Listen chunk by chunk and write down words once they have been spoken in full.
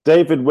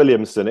David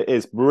Williamson, it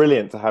is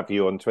brilliant to have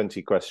you on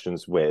 20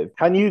 Questions with.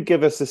 Can you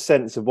give us a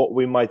sense of what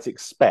we might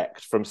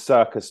expect from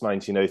Circus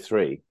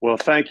 1903? Well,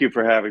 thank you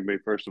for having me,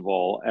 first of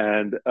all.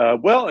 And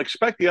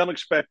expect the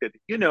unexpected.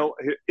 In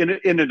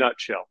a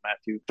nutshell,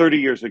 Matthew, 30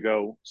 years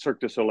ago, Cirque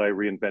du Soleil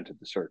reinvented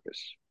the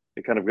circus.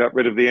 They kind of got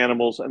rid of the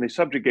animals and they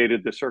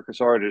subjugated the circus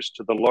artists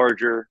to the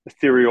larger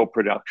ethereal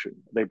production.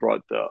 They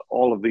brought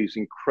all of these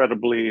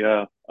incredibly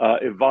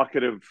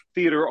evocative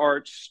theater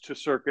arts to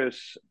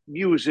circus,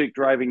 music,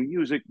 driving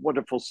music,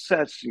 wonderful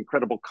sets,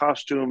 incredible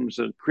costumes,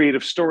 and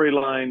creative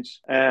storylines.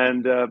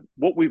 And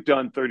what we've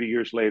done 30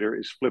 years later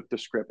is flip the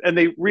script. And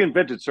they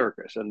reinvented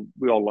circus, and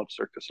we all love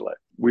Cirque du Soleil.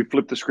 We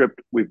flipped the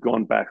script. We've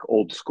gone back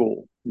old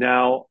school.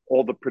 Now,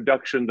 all the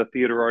production, the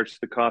theater arts,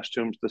 the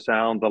costumes, the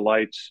sound, the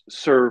lights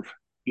serve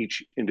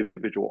each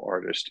individual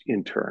artist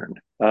in turn.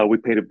 We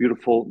paint a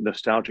beautiful,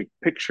 nostalgic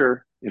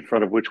picture in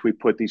front of which we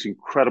put these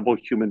incredible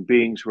human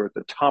beings who are at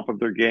the top of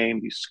their game,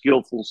 these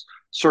skillful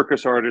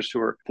circus artists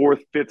who are fourth,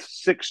 fifth,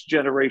 sixth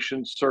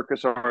generation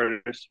circus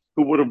artists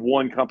who would have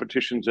won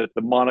competitions at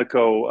the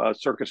Monaco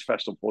Circus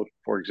Festival,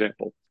 for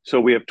example.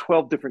 So we have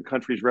 12 different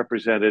countries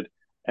represented,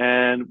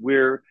 and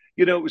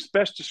it was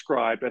best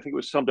described, I think it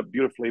was summed up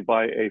beautifully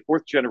by a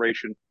fourth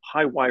generation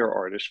high wire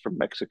artist from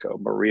Mexico.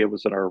 Maria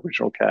was in our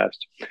original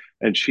cast.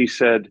 And she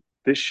said,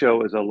 this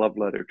show is a love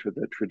letter to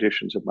the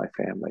traditions of my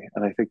family.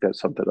 And I think that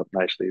summed it up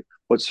nicely,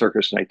 what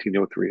Circus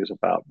 1903 is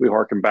about. We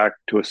harken back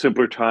to a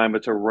simpler time.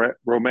 It's a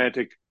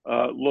romantic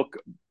look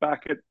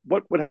back at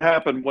what would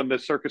happen when the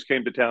circus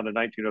came to town in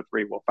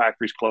 1903. Well,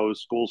 factories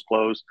closed, schools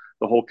closed,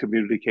 the whole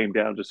community came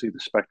down to see the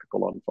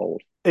spectacle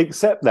unfold.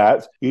 Except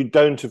that you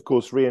don't, of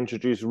course,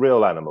 reintroduce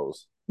real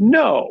animals.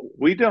 No,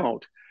 we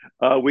don't.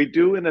 We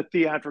do in a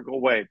theatrical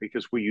way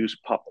because we use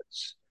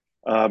puppets.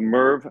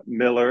 Merv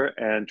Miller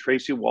and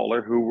Tracy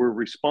Waller, who were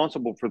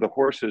responsible for the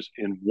horses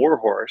in War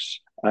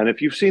Horse. And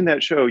if you've seen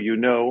that show, you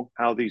know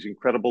how these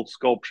incredible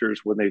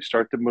sculptures, when they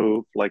start to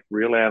move like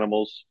real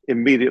animals,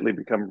 immediately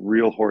become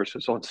real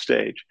horses on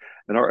stage.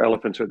 And our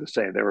elephants are the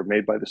same. They were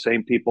made by the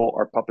same people.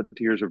 Our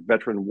puppeteers are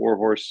veteran war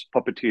horse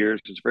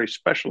puppeteers. It's a very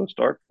specialist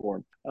art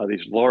form,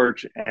 these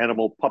large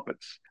animal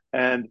puppets.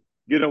 And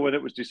when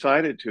it was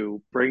decided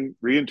to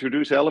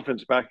reintroduce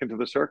elephants back into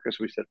the circus,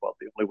 we said, well,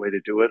 the only way to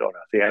do it on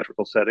a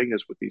theatrical setting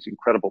is with these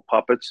incredible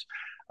puppets.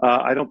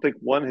 I don't think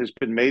one has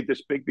been made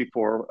this big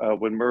before.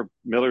 When Merv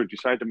Miller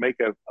decided to make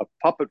a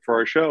puppet for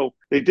our show,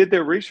 they did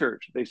their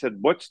research. They said,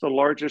 what's the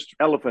largest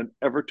elephant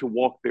ever to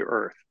walk the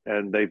earth?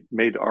 And they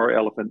made our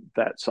elephant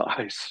that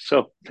size.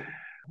 So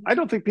I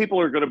don't think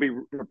people are going to be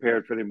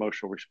prepared for the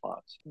emotional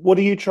response. What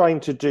are you trying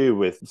to do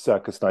with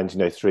Circus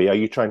 1903? Are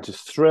you trying to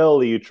thrill?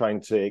 Are you trying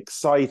to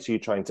excite? Are you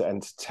trying to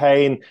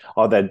entertain?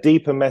 Are there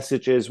deeper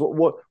messages?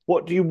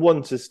 What do you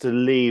want us to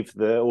leave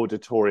the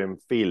auditorium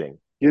feeling?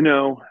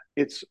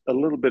 It's a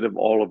little bit of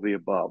all of the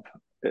above.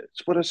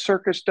 It's what a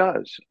circus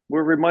does.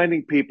 We're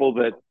reminding people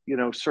that,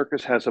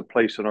 circus has a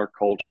place in our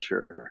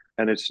culture,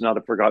 and it's not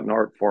a forgotten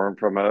art form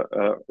from a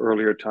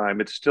earlier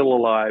time. It's still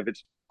alive.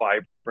 It's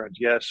vibrant.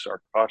 Yes,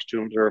 our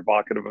costumes are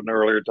evocative of an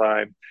earlier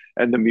time,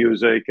 and the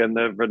music and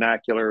the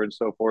vernacular and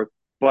so forth.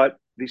 But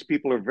these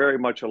people are very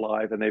much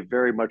alive, and they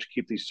very much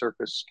keep these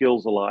circus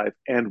skills alive.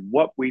 And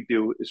what we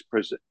do is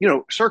present.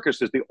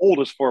 Circus is the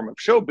oldest form of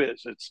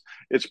showbiz.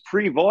 It's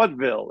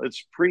pre-vaudeville,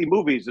 it's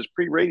pre-movies, it's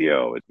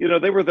pre-radio.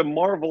 They were the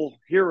Marvel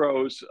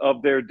heroes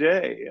of their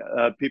day.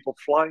 People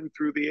flying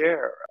through the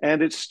air,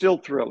 and it's still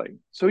thrilling.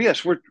 So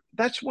yes,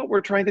 that's what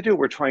we're trying to do.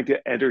 We're trying to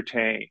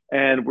entertain,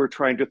 and we're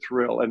trying to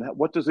thrill. And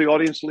what does the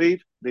audience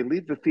leave? They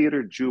leave the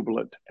theater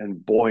jubilant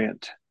and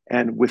buoyant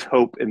and with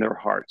hope in their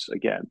hearts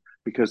again,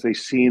 because they've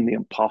seen the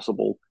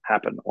impossible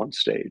happen on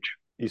stage.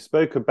 You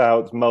spoke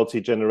about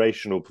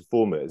multi-generational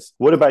performers.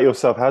 What about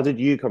yourself? How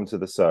did you come to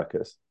the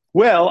circus?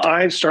 Well,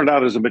 I started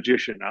out as a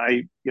magician.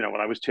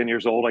 When I was 10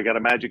 years old, I got a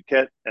magic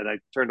kit, and I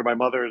turned to my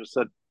mother and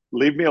said,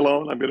 leave me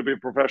alone. I'm going to be a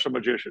professional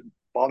magician.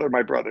 Bother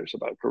my brothers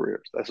about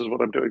careers. This is what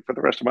I'm doing for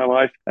the rest of my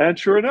life. And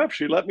sure enough,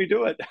 she let me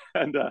do it.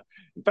 And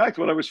in fact,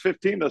 when I was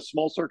 15, a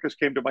small circus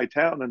came to my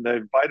town and they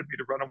invited me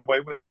to run away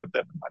with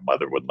them. My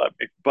mother wouldn't let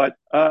me. But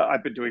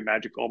I've been doing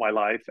magic all my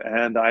life.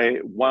 And I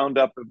wound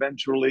up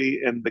eventually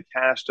in the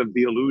cast of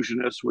The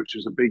Illusionist, which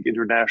is a big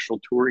international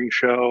touring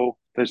show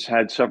that's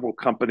had several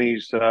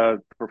companies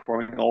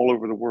performing all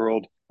over the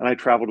world. And I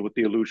traveled with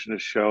the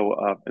Illusionist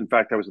show. In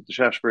fact, I was at the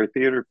Shaftesbury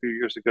Theater a few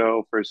years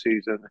ago for a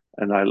season,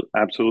 and I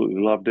absolutely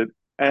loved it.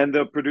 And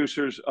the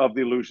producers of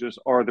The Illusionist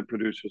are the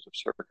producers of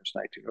Circus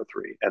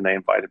 1903, and they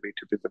invited me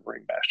to be the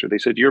ringmaster. They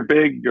said, you're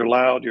big, you're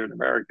loud, you're an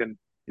American,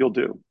 you'll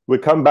do. We'll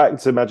come back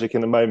to magic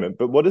in a moment,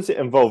 but what does it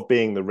involve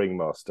being the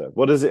ringmaster?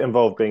 What does it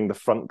involve being the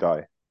front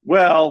guy?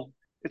 Well,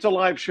 it's a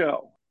live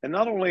show. And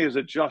not only is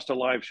it just a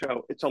live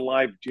show, it's a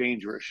live,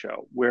 dangerous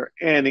show where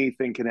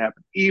anything can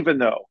happen, even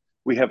though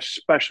we have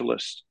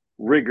specialists,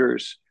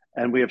 riggers,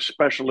 and we have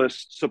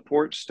specialist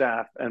support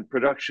staff and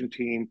production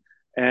team.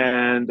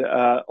 And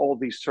all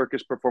these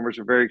circus performers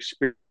are very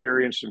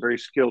experienced and very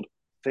skilled.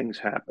 Things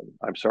happen.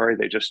 I'm sorry,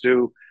 they just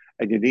do.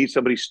 And you need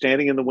somebody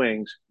standing in the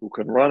wings who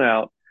can run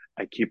out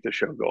I keep the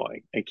show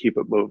going and keep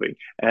it moving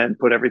and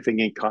put everything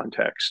in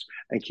context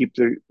and keep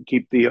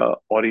the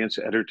audience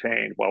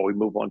entertained while we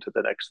move on to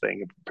the next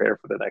thing and prepare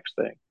for the next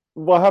thing.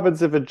 What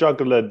happens if a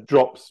juggler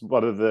drops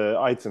one of the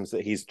items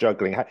that he's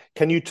juggling?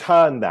 Can you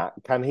turn that?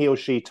 Can he or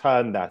she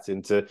turn that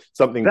into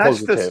something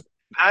That's positive? the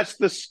that's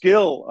the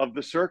skill of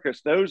the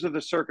circus. Those are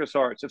the circus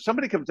arts. If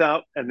somebody comes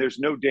out and there's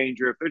no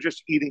danger, if they're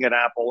just eating an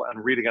apple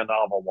and reading a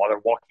novel while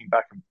they're walking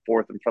back and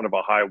forth in front of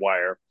a high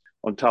wire,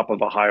 on top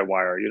of a high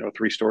wire,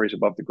 3 stories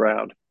above the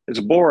ground, it's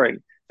boring.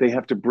 They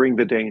have to bring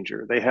the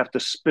danger. They have to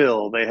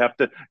spill. You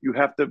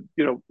have to,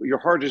 your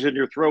heart is in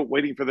your throat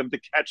waiting for them to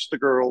catch the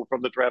girl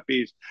from the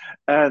trapeze.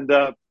 And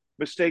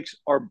mistakes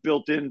are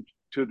built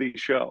into the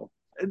show.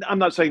 And I'm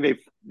not saying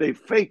they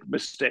fake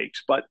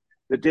mistakes, but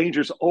the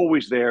danger's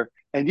always there.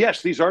 And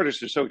yes, these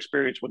artists are so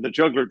experienced. When the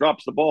juggler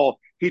drops the ball,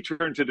 he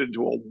turns it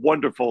into a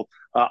wonderful,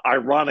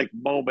 ironic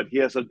moment. He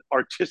has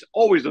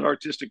always an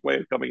artistic way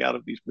of coming out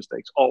of these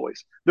mistakes.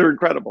 Always, they're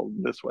incredible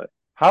in this way.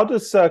 How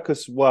does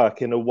circus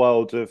work in a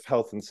world of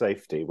health and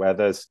safety, where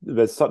there's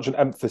such an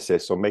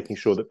emphasis on making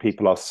sure that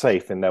people are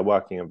safe in their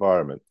working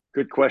environment?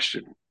 Good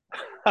question.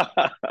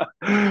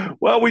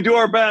 Well, we do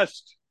our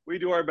best. We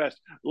do our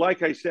best.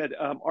 Like I said,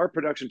 our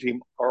production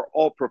team are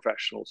all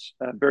professionals,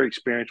 very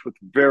experienced with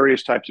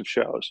various types of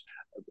shows,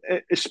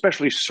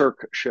 especially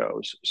Cirque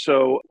shows.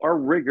 So our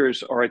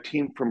riggers are a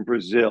team from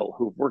Brazil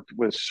who've worked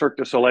with Cirque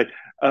du Soleil.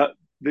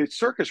 The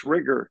circus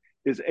rigger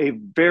is a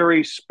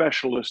very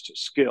specialist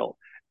skill.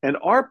 And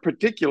our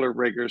particular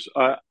riggers,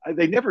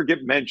 they never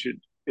get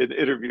mentioned in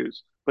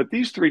interviews, but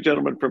these 3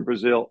 gentlemen from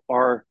Brazil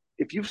are,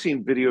 if you've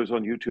seen videos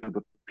on YouTube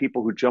of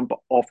people who jump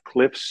off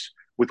cliffs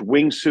with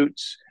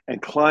wingsuits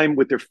and climb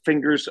with their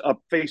fingers up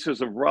faces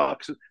of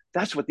rocks,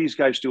 that's what these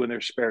guys do in their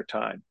spare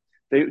time.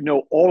 They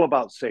know all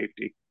about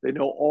safety. They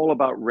know all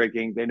about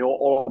rigging. They know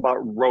all about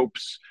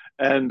ropes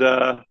and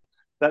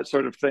that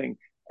sort of thing.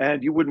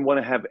 And you wouldn't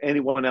want to have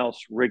anyone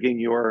else rigging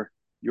your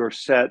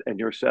set and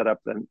your setup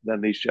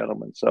than these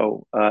gentlemen.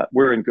 So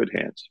we're in good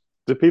hands.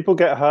 Do people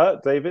get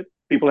hurt, David?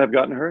 People have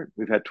gotten hurt.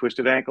 We've had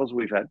twisted ankles.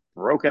 We've had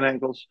broken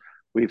ankles.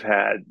 We've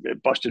had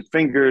busted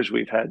fingers.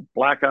 We've had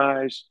black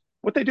eyes.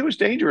 What they do is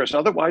dangerous.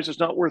 Otherwise, it's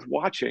not worth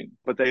watching.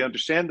 But they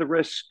understand the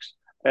risks,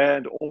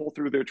 and all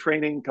through their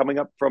training, coming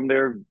up from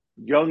their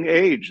young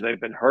age,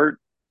 they've been hurt,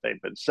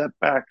 they've been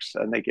setbacks,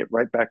 and they get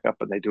right back up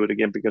and they do it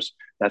again because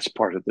that's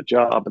part of the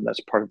job and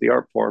that's part of the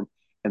art form,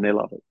 and they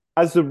love it.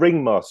 As the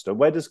ringmaster,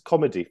 where does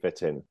comedy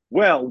fit in?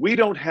 Well, we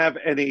don't have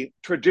any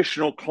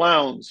traditional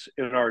clowns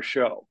in our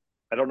show.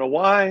 I don't know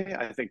why.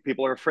 I think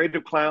people are afraid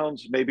of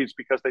clowns. Maybe it's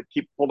because they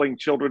keep pulling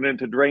children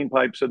into drain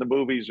pipes in the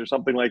movies or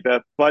something like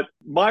that. But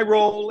my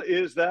role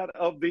is that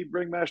of the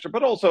ringmaster,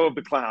 but also of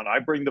the clown. I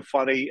bring the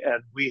funny,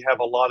 and we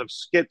have a lot of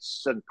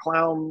skits and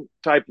clown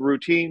type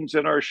routines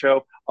in our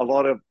show, a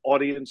lot of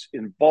audience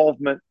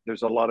involvement.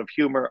 There's a lot of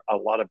humor, a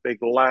lot of big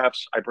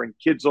laughs. I bring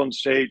kids on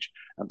stage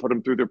and put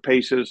them through their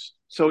paces.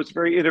 So it's a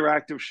very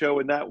interactive show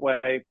in that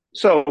way.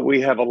 So we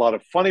have a lot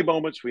of funny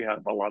moments. We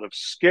have a lot of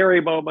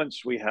scary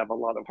moments. We have a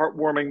lot of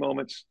heartwarming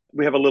moments.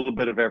 We have a little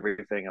bit of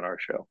everything in our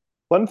show.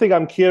 One thing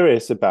I'm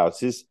curious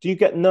about is, do you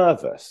get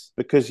nervous?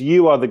 Because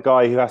you are the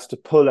guy who has to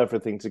pull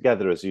everything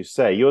together, as you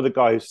say. You're the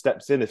guy who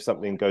steps in if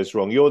something goes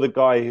wrong. You're the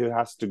guy who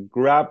has to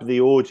grab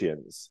the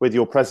audience with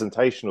your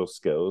presentational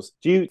skills.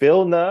 Do you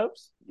feel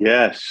nerves?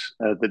 Yes.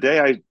 The day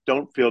I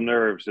don't feel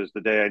nerves is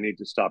the day I need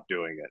to stop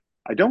doing it.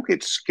 I don't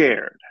get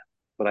scared,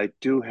 but I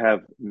do have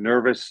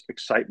nervous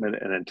excitement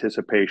and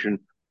anticipation.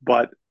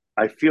 But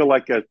I feel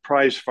like a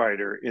prize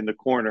fighter in the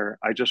corner.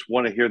 I just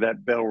want to hear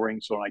that bell ring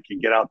so I can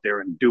get out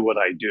there and do what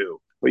I do.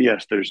 But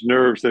yes, there's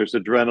nerves, there's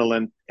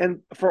adrenaline. And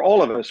for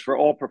all of us, for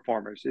all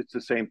performers, it's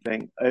the same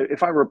thing.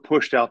 If I were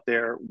pushed out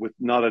there with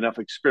not enough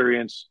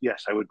experience,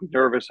 yes, I would be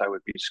nervous, I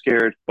would be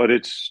scared. But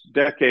it's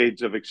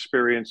decades of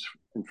experience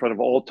in front of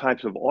all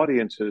types of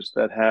audiences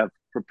that have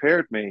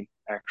prepared me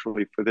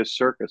actually for this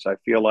circus. I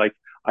feel like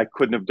I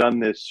couldn't have done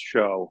this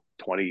show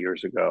 20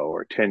 years ago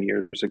or 10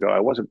 years ago. I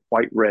wasn't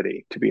quite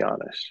ready, to be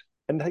honest.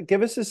 And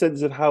give us a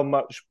sense of how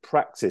much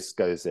practice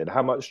goes in,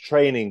 how much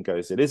training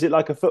goes in. Is it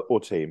like a football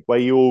team where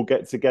you all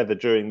get together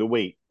during the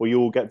week, or you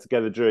all get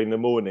together during the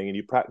morning and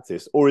you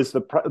practice? Or is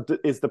the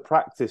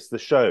practice the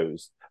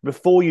shows?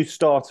 Before you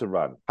start a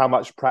run, how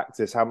much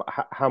practice,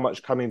 how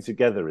much coming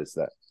together is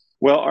there?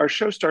 Well, our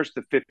show starts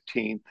the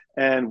 15th,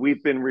 and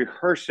we've been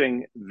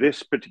rehearsing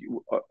this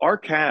particular. Our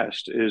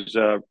cast is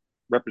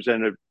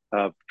representative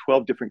of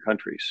 12 different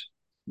countries.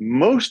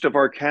 Most of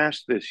our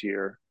cast this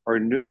year are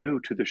new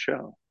to the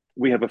show.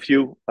 We have a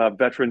few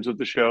veterans of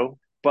the show,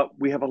 but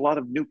we have a lot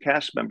of new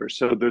cast members.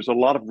 So there's a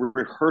lot of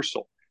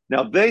rehearsal.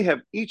 Now, they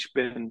have each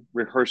been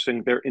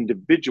rehearsing their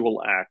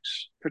individual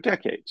acts for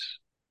decades.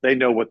 They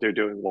know what they're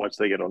doing once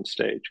they get on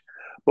stage.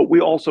 But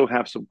we also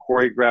have some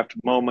choreographed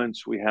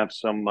moments. We have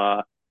some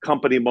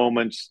company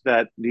moments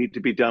that need to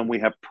be done.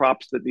 We have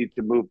props that need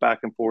to move back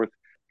and forth.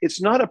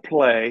 It's not a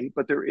play,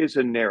 but there is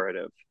a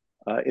narrative.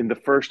 In the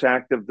first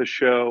act of the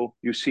show,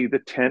 you see the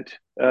tent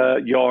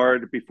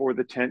yard before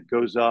the tent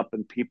goes up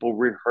and people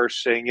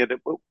rehearsing it,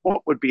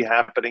 what would be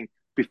happening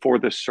before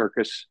the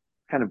circus,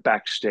 kind of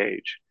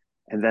backstage.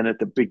 And then at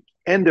the big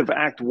end of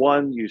Act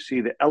One, you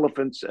see the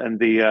elephants and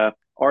the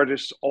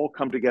artists all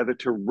come together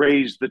to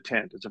raise the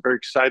tent. It's a very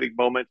exciting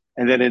moment.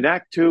 And then in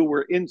Act Two,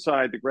 we're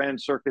inside the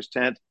grand circus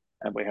tent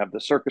and we have the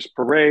circus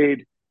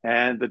parade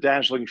and the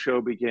dazzling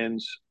show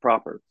begins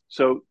proper.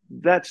 So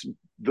that's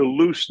the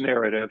loose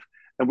narrative.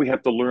 And we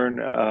have to learn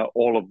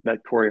all of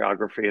that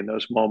choreography in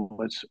those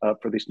moments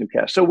for these new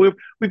casts. So we've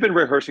been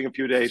rehearsing a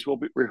few days. We'll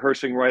be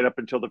rehearsing right up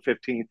until the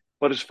 15th.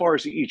 But as far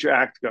as each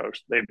act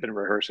goes, they've been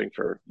rehearsing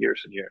for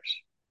years and years.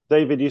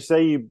 David, you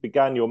say you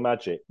began your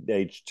magic at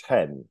age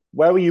 10.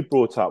 Where were you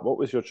brought up? What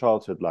was your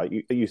childhood like?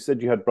 You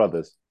said you had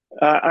brothers.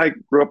 I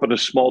grew up in a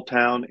small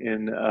town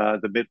in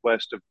the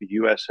Midwest of the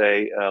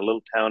USA, a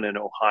little town in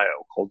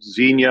Ohio called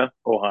Xenia,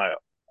 Ohio.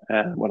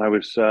 And when I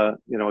was, a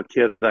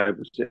kid, I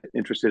was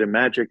interested in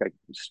magic. I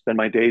spent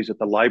my days at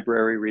the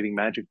library reading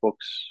magic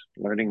books,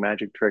 learning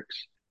magic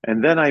tricks.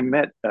 And then I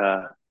met,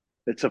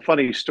 it's a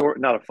funny story,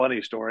 not a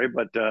funny story,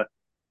 but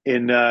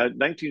in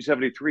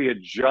 1973, a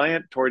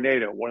giant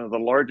tornado, one of the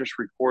largest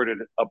recorded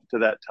up to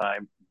that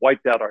time,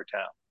 wiped out our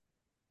town,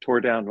 tore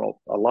down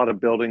a lot of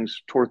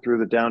buildings, tore through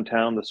the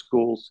downtown, the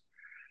schools,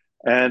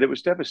 and it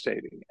was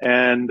devastating.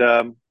 And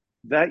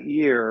that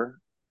year,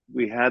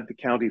 we had the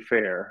county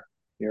fair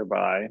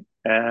nearby,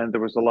 and there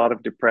was a lot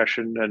of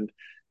depression and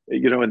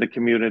in the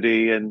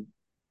community, and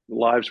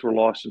lives were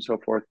lost and so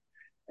forth.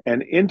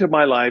 And into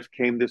my life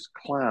came this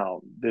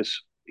clown.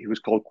 He was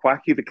called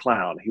Quacky the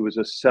Clown. He was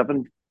a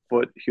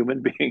 7-foot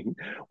human being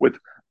with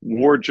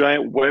wore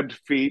giant webbed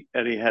feet,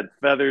 and he had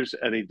feathers,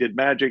 and he did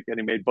magic, and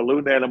he made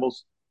balloon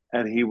animals,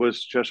 and he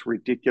was just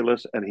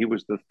ridiculous, and he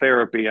was the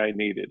therapy I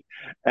needed.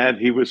 And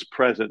he was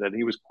present, and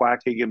he was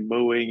quacking and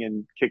mooing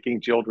and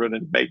kicking children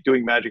and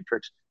doing magic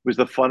tricks. It was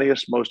the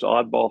funniest, most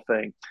oddball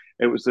thing.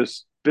 It was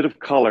this bit of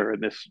color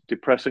in this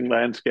depressing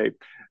landscape,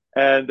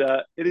 and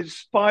it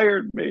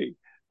inspired me.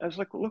 I was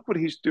like, well, look what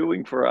he's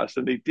doing for us,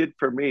 and he did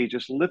for me.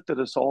 Just lifted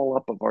us all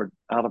up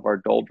out of our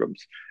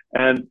doldrums.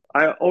 And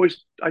I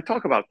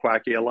talk about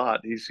Quacky a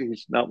lot.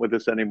 He's not with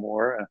us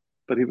anymore,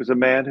 but he was a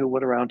man who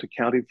went around to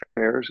county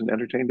fairs and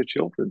entertained the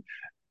children.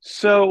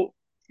 So,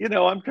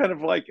 I'm kind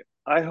of like,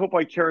 I hope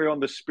I carry on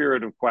the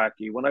spirit of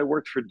Quacky. When I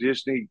worked for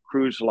Disney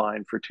Cruise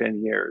Line for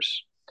 10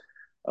 years,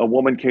 a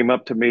woman came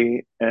up to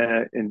me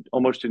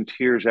almost in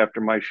tears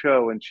after my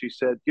show, and she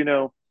said,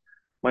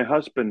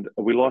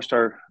 we lost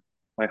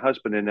my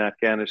husband in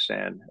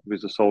Afghanistan. He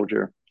was a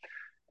soldier,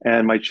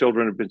 and my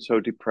children have been so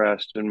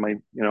depressed. And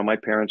my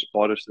parents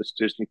bought us this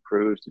Disney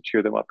cruise to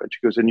cheer them up. And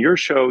she goes, in your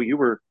show, you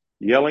were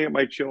yelling at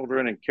my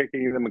children and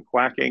kicking them and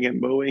quacking and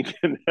mooing,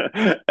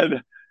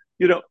 and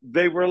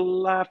they were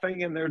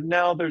laughing, and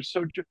they're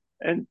so.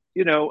 And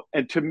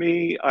and to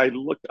me,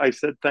 I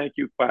said, thank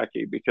you,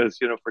 Quacky, because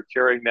for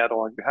carrying that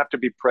on. You have to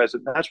be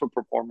present. That's what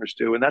performers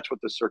do, and that's what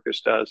the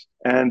circus does,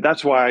 and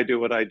that's why I do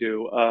what I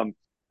do.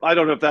 I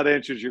don't know if that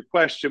answers your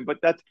question, but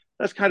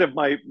that's kind of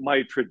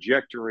my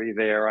trajectory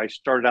there. I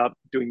started out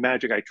doing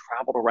magic. I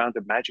traveled around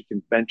to magic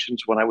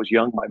conventions when I was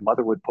young. My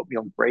mother would put me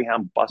on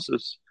Greyhound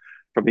buses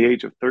from the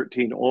age of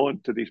 13 on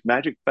to these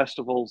magic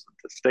festivals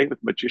to stay with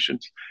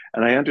magicians.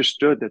 And I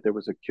understood that there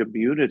was a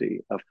community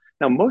of,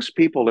 now most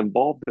people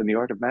involved in the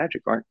art of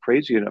magic aren't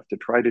crazy enough to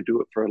try to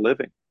do it for a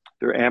living.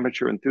 They're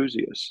amateur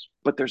enthusiasts,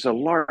 but there's a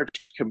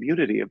large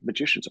community of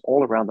magicians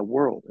all around the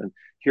world. And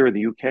here in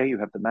the UK, you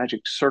have the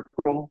Magic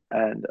Circle,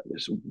 and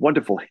there's a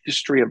wonderful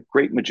history of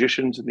great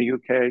magicians in the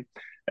UK.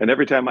 And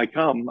every time I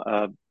come,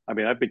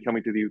 I've been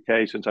coming to the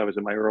UK since I was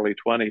in my early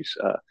 20s.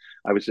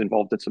 I was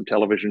involved in some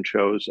television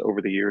shows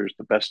over the years,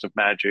 The Best of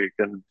Magic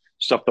and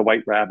Stuff the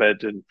White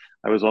Rabbit. And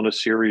I was on a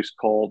series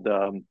called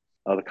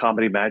the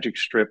Comedy Magic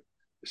Strip.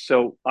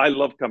 So I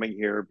love coming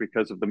here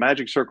because of the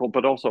Magic Circle,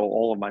 but also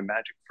all of my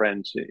magic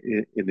friends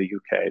in the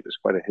UK. There's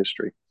quite a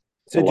history.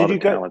 So a lot of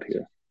talent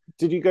here.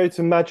 Did you go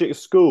to magic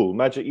school,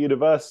 magic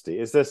university?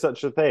 Is there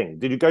such a thing?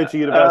 Did you go to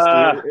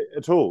university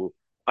at all?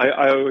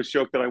 I always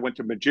joke that I went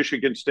to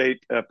Michigan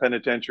State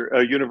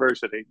Penitentiary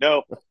University.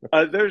 No,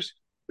 there's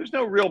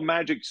no real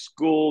magic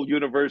school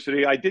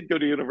university. I did go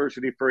to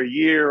university for a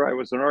year. I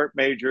was an art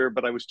major,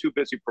 but I was too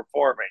busy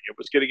performing. It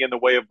was getting in the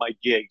way of my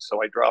gig,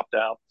 so I dropped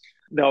out.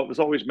 No, it was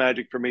always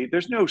magic for me.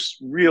 There's no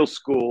real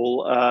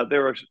school.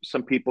 There are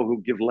some people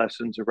who give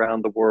lessons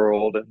around the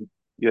world and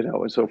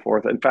and so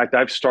forth. In fact,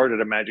 I've started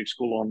a magic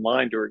school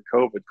online during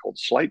COVID called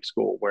Sleight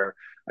School, where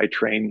I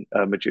train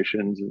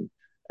magicians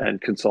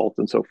and consult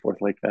and so forth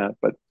like that.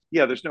 But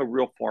yeah, there's no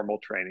real formal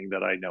training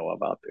that I know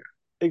of out there.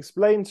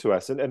 Explain to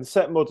us, and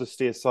set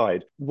modesty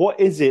aside, what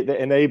is it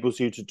that enables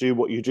you to do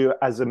what you do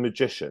as a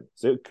magician?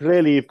 So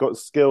clearly you've got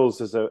skills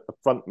as a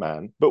front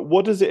man, but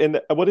what is it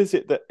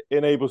that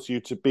enables you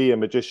to be a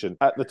magician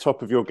at the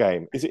top of your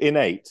game? Is it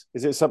innate?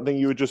 Is it something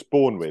you were just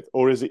born with?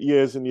 Or is it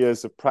years and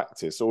years of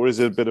practice? Or is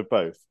it a bit of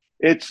both?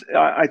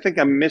 I think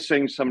I'm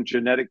missing some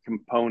genetic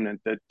component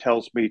that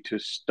tells me to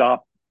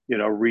stop,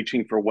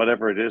 reaching for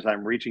whatever it is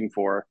I'm reaching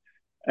for.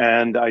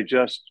 And I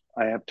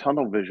have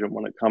tunnel vision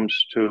when it comes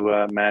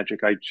to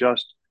magic. I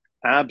just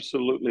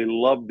absolutely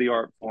love the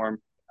art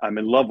form. I'm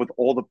in love with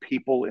all the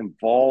people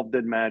involved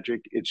in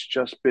magic. It's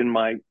just been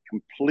my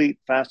complete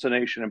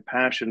fascination and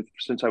passion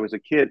since I was a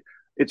kid.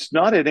 It's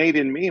not innate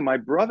in me. My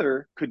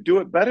brother could do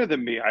it better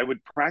than me. I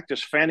would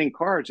practice fanning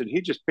cards, and he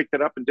just picked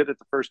it up and did it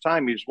the first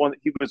time. He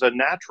was a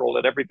natural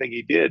at everything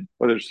he did,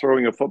 whether it's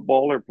throwing a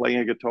football or playing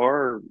a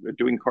guitar or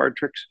doing card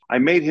tricks. I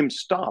made him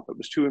stop. It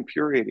was too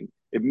infuriating.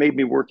 It made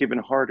me work even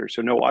harder.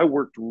 So no, I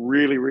worked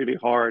really, really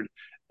hard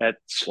at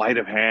sleight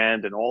of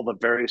hand and all the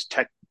various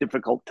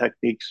difficult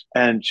techniques,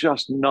 and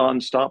just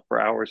nonstop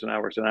for hours and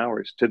hours and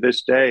hours. To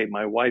this day,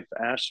 my wife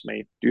asks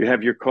me, "Do you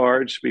have your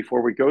cards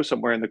before we go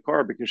somewhere in the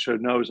car?" Because she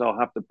knows I'll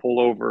have to pull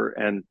over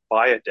and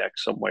buy a deck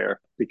somewhere,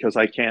 because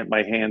I can't.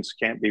 My hands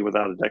can't be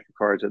without a deck of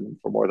cards in them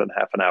for more than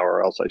half an hour,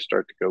 or else I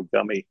start to go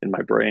gummy in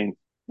my brain.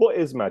 What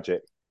is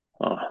magic?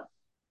 Oh,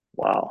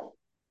 wow.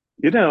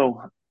 You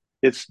know,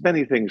 it's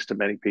many things to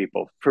many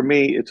people. For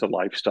me, it's a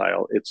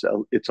lifestyle. It's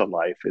a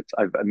life.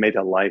 I've made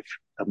a life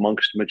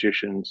amongst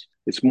magicians.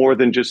 It's more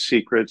than just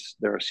secrets.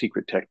 There are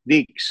secret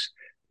techniques.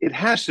 It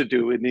has to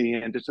do, in the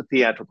end, it's a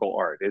theatrical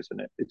art, isn't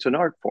it? It's an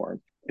art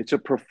form. It's a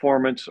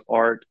performance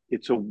art.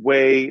 It's a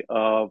way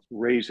of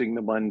raising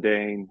the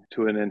mundane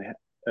to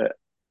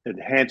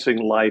enhancing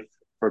life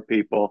for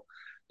people,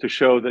 to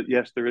show that,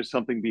 yes, there is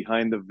something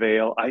behind the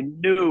veil. I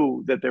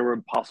knew that there were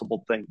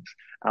impossible things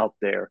out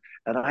there.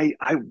 And I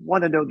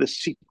want to know the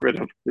secret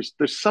of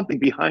there's something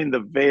behind the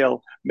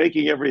veil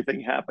making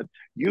everything happen.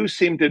 You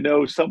seem to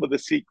know some of the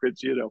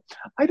secrets, you know.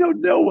 I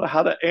don't know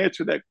how to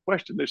answer that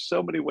question. There's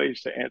so many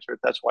ways to answer it.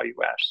 That's why you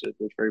asked it.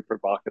 It's a very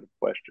provocative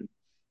question.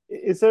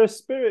 Is there a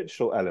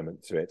spiritual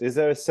element to it? Is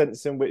there a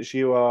sense in which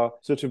you are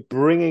sort of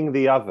bringing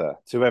the other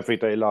to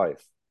everyday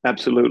life?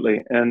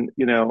 Absolutely. And,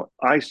 you know,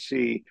 I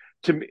see,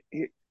 to me,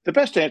 the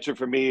best answer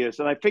for me is,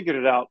 and I figured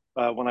it out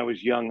when I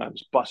was young. I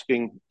was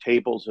busking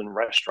tables in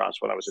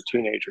restaurants when I was a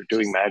teenager,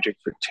 doing magic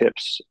for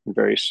tips in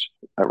various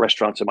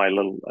restaurants in my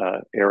little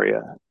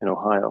area in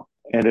Ohio.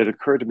 And it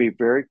occurred to me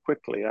very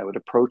quickly. I would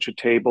approach a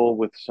table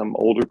with some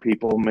older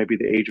people, maybe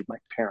the age of my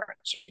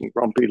parents,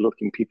 grumpy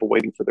looking people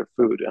waiting for their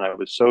food. And I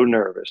was so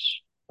nervous.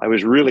 I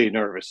was really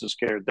nervous and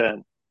scared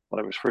then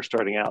when I was first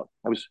starting out.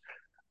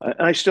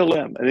 I still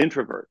am an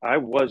introvert. I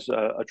was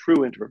a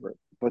true introvert.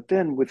 But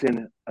then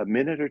within a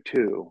minute or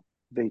two,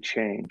 they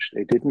changed.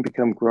 They didn't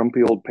become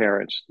grumpy old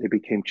parents. They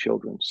became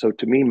children. So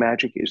to me,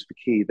 magic is the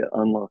key that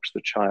unlocks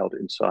the child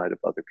inside of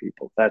other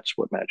people. That's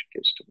what magic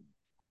is to me.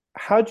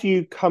 How do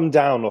you come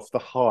down off the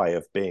high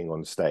of being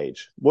on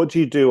stage? What do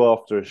you do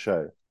after a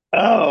show?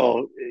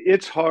 Oh,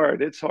 it's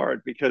hard. It's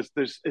hard because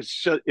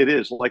it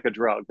is like a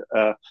drug.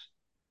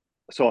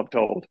 So I'm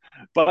told.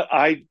 But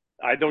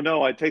I don't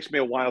know. It takes me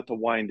a while to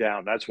wind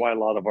down. That's why a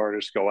lot of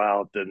artists go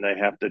out and they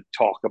have to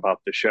talk about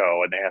the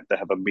show, and they have to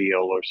have a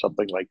meal or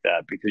something like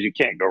that, because you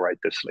can't go right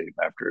to sleep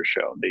after a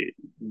show. The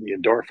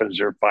endorphins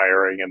are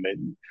firing and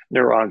the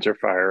neurons are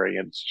firing,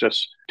 and it's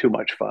just too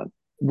much fun.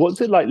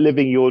 What's it like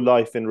living your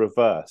life in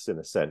reverse, in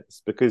a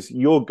sense? Because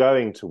you're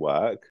going to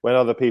work when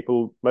other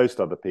people, most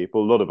other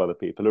people, a lot of other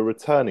people are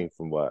returning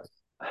from work.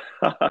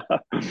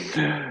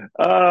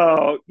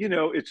 Oh, you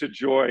know, it's a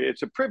joy.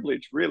 It's a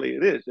privilege, really.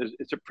 It is.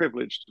 It's a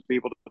privilege to be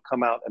able to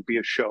come out and be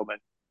a showman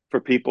for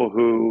people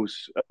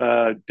whose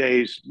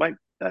days might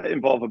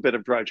involve a bit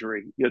of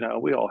drudgery. You know,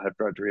 we all have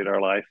drudgery in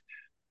our life,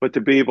 but to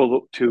be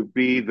able to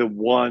be the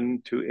one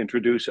to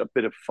introduce a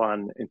bit of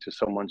fun into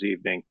someone's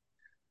evening,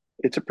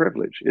 it's a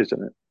privilege,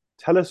 isn't it?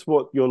 Tell us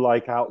what you're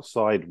like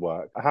outside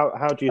work.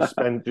 How do you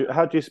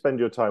spend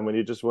your time when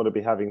you just want to be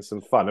having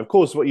some fun? Of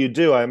course, what you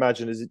do, I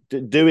imagine, is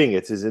doing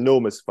it is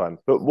enormous fun.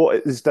 But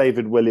what is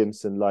David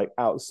Williamson like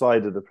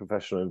outside of the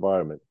professional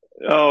environment?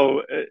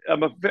 Oh,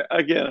 I'm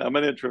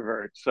an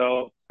introvert.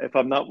 So if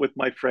I'm not with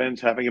my friends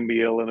having a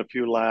meal and a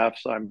few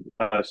laughs, I'm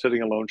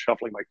sitting alone,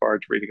 shuffling my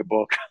cards, reading a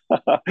book.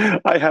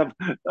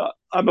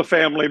 I'm a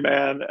family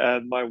man,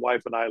 and my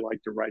wife and I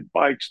like to ride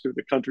bikes through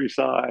the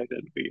countryside,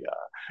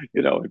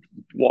 and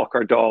walk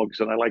our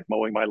dogs, and I like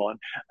mowing my lawn.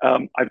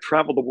 I've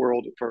traveled the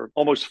world for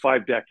almost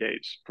 5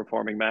 decades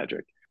performing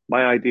magic.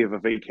 My idea of a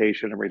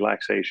vacation and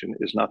relaxation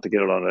is not to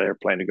get on an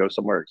airplane and go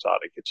somewhere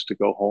exotic. It's to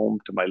go home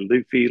to my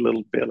leafy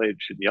little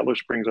village in Yellow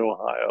Springs,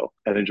 Ohio,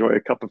 and enjoy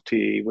a cup of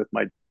tea with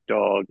my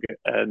dog,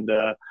 and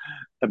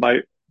my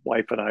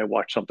wife and I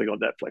watch something on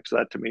Netflix.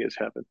 That to me is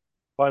heaven.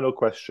 Final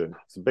question.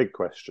 It's a big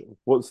question.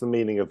 What's the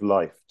meaning of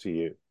life to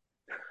you?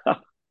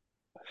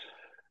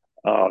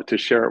 To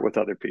share it with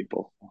other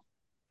people.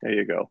 There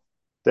you go.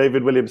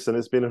 David Williamson,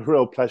 it's been a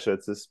real pleasure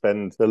to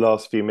spend the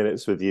last few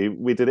minutes with you.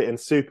 We did it in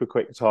super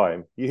quick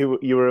time. You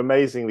were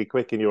amazingly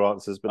quick in your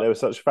answers, but they were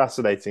such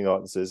fascinating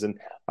answers. And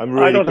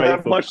I don't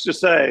have much to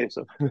say.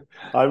 So.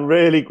 I'm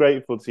really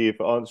grateful to you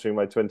for answering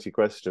my 20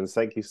 questions.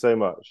 Thank you so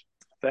much.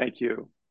 Thank you.